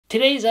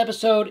Today's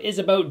episode is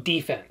about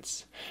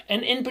defense,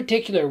 and in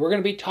particular we're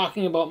going to be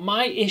talking about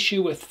my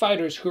issue with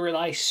fighters who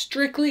rely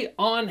strictly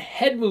on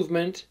head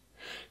movement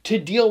to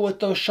deal with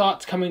those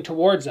shots coming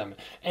towards them.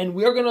 And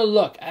we're going to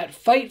look at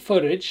fight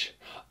footage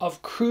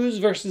of Cruz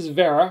versus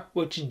Vera,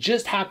 which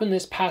just happened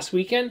this past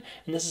weekend,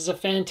 and this is a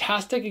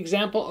fantastic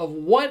example of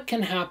what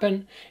can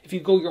happen if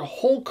you go your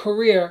whole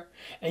career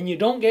and you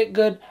don't get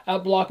good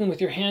at blocking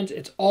with your hands.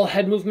 It's all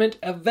head movement.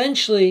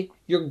 Eventually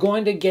you're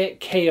going to get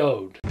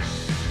KO'd.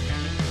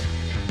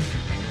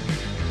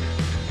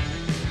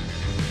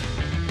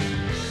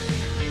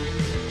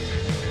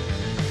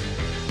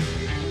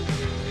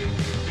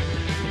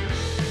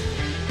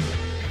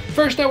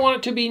 First, I want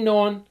it to be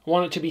known, I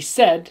want it to be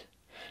said,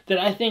 that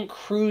I think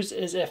Cruz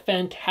is a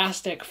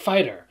fantastic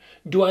fighter.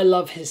 Do I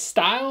love his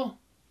style?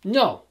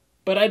 No,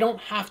 but I don't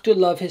have to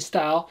love his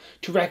style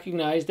to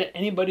recognize that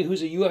anybody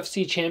who's a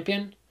UFC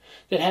champion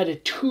that had a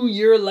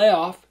 2-year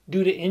layoff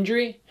due to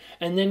injury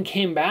and then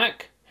came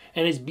back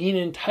and is being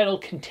in title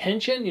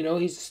contention, you know,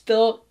 he's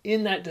still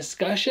in that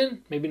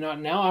discussion, maybe not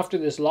now after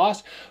this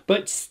loss,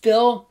 but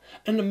still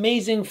an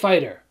amazing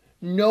fighter.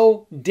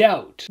 No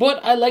doubt.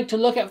 But I like to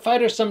look at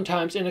fighters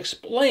sometimes and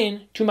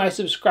explain to my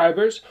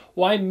subscribers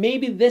why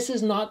maybe this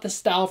is not the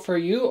style for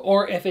you,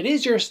 or if it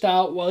is your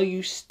style, well,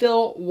 you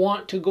still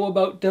want to go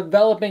about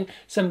developing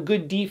some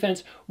good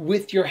defense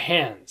with your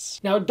hands.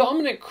 Now,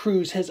 Dominick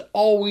Cruz has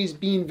always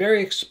been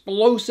very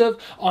explosive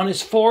on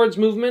his forwards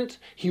movement.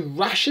 He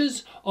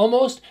rushes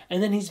almost,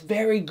 and then he's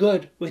very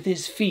good with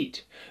his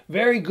feet.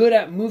 Very good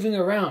at moving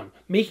around,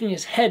 making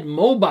his head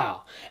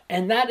mobile.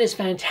 And that is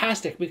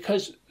fantastic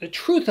because the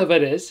truth of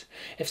it is,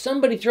 if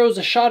somebody throws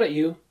a shot at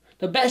you,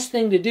 the best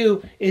thing to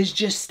do is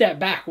just step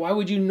back. Why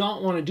would you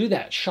not want to do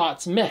that?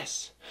 Shots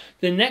miss.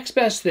 The next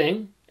best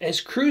thing, as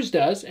Cruz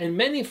does, and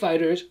many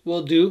fighters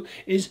will do,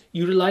 is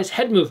utilize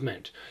head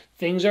movement.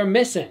 Things are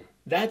missing.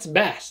 That's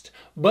best.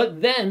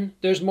 But then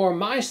there's more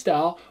my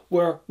style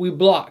where we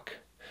block.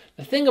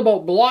 The thing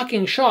about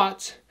blocking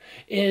shots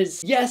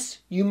is, yes,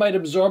 you might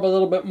absorb a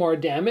little bit more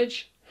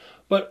damage,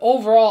 but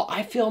overall,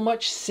 I feel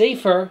much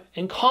safer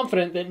and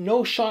confident that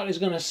no shot is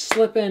going to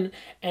slip in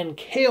and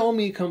KO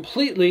me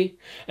completely,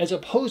 as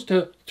opposed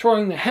to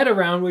throwing the head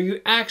around where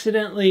you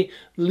accidentally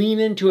lean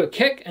into a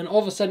kick and all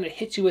of a sudden it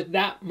hits you with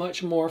that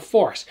much more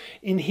force.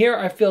 In here,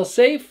 I feel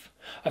safe.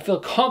 I feel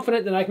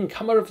confident that I can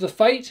come out of the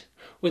fight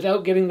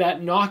without getting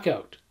that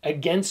knockout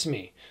against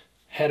me.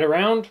 Head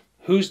around,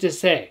 who's to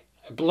say?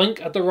 I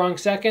blink at the wrong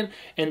second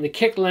and the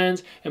kick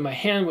lands and my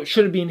hand, which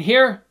should have been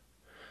here,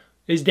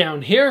 is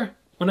down here.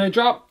 When I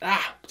drop,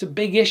 it's a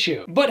big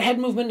issue. But head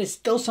movement is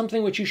still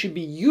something which you should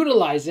be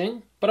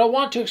utilizing, but I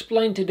want to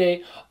explain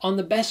today on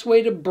the best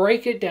way to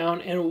break it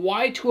down and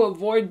why to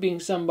avoid being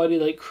somebody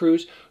like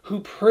Cruz who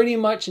pretty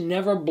much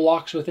never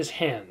blocks with his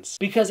hands.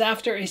 Because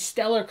after a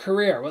stellar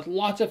career with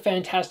lots of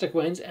fantastic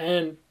wins,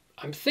 and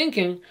I'm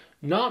thinking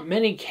not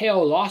many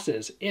KO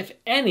losses, if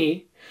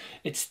any,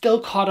 it's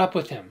still caught up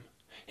with him.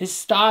 His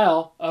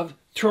style of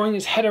throwing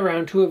his head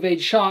around to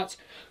evade shots,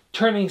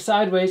 turning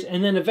sideways,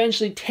 and then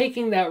eventually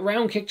taking that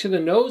round kick to the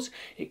nose,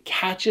 it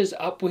catches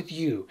up with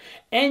you.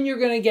 And you're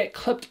going to get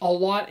clipped a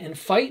lot in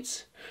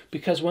fights,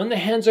 because when the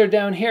hands are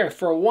down here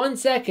for 1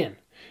 second,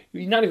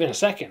 not even a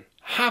second,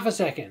 half a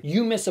second,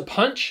 you miss a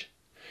punch,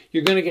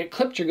 you're going to get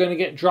clipped, you're going to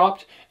get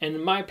dropped, and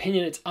in my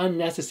opinion, it's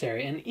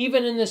unnecessary. And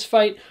even in this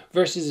fight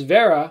versus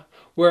Vera,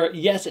 where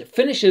yes, it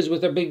finishes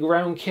with a big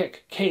round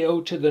kick KO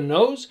to the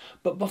nose,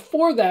 but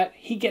before that,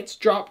 he gets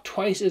dropped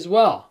twice as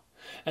well.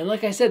 And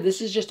like I said, this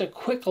is just a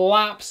quick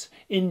lapse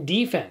in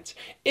defense.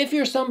 If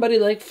you're somebody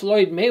like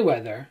Floyd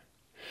Mayweather,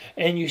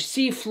 and you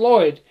see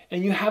Floyd,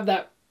 and you have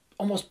that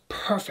almost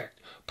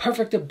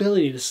perfect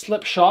ability to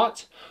slip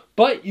shots,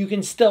 but you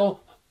can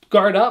still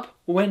guard up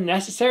when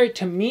necessary,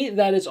 to me,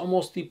 that is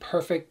almost the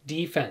perfect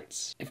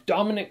defense. If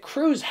Dominick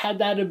Cruz had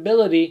that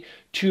ability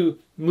to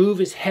move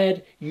his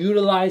head,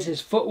 utilize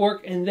his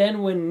footwork, and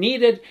then when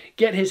needed,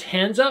 get his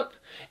hands up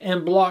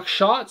and block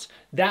shots,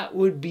 that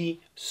would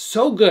be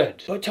so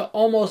good. But to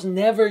almost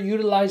never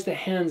utilize the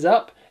hands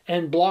up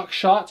and block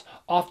shots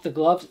off the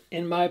gloves,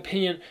 in my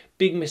opinion,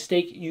 big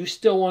mistake. You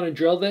still want to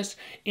drill this.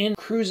 In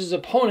Cruz's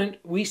opponent,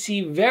 we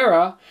see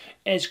Vera,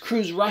 as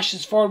Cruz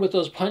rushes forward with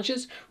those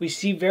punches, we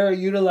see Vera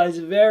utilize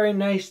very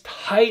nice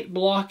tight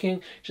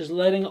blocking, just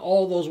letting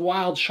all those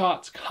wild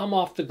shots come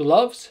off the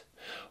gloves.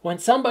 When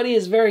somebody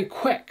is very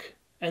quick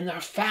and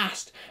they're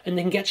fast and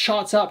they can get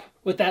shots up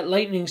with that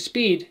lightning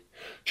speed,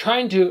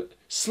 trying to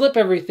slip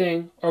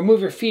everything or move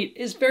your feet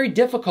is very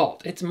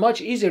difficult. It's much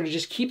easier to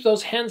just keep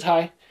those hands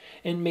high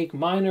and make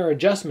minor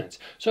adjustments.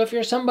 So if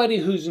you're somebody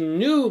who's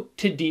new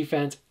to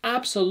defense,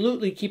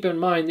 absolutely keep in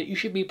mind that you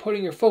should be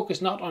putting your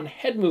focus not on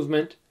head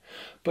movement,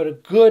 but a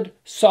good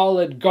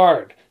solid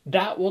guard.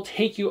 That will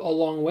take you a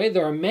long way.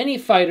 There are many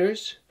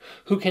fighters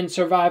who can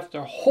survive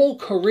their whole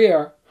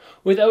career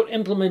without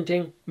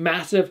implementing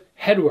massive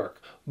head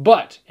work.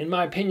 But, in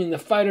my opinion, the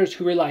fighters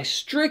who rely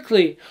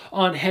strictly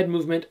on head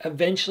movement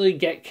eventually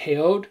get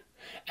KO'd,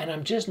 And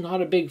I'm just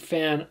not a big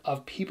fan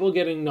of people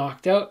getting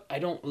knocked out. I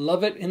don't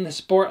love it in the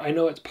sport. I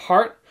know it's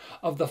part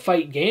of the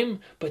fight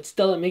game, but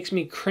still it makes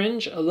me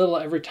cringe a little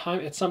every time.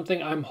 It's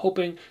something I'm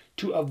hoping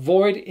to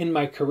avoid in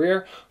my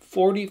career.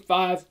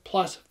 45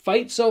 plus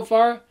fights so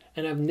far,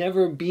 and I've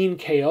never been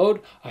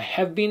KO'd. I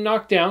have been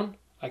knocked down.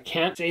 I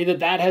can't say that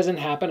that hasn't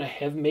happened. I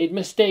have made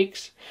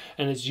mistakes,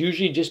 and it's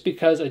usually just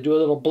because I do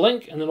a little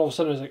blink, and then all of a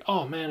sudden it's like,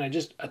 oh man, I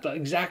just, at the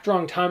exact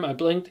wrong time, I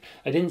blinked.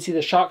 I didn't see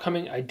the shot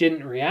coming. I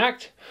didn't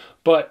react.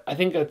 But I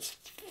think that's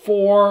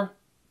four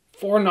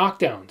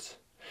knockdowns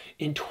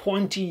in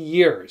 20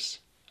 years.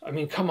 I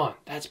mean, come on,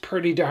 that's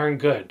pretty darn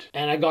good.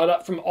 And I got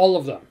up from all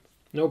of them.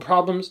 No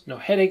problems, no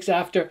headaches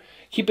after,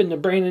 keeping the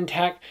brain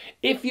intact.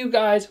 If you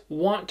guys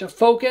want to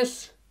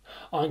focus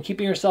on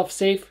keeping yourself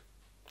safe,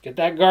 get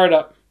that guard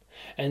up.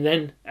 And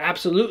then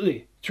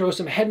absolutely throw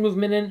some head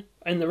movement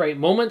in the right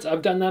moments.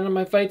 I've done that in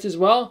my fights as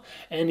well.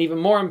 And even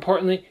more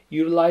importantly,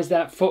 utilize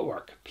that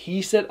footwork.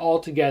 Piece it all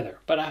together.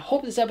 But I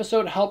hope this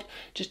episode helped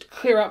just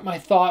clear up my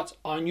thoughts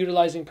on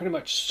utilizing pretty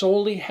much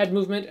solely head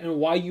movement and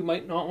why you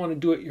might not want to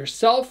do it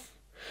yourself,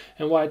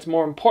 and why it's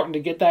more important to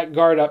get that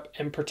guard up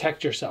and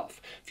protect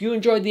yourself. If you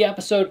enjoyed the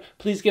episode,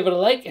 please give it a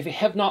like. If you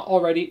have not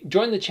already,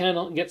 join the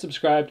channel and get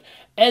subscribed.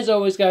 As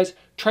always, guys,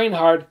 train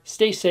hard,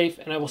 stay safe,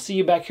 and I will see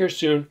you back here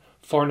soon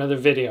for another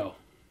video.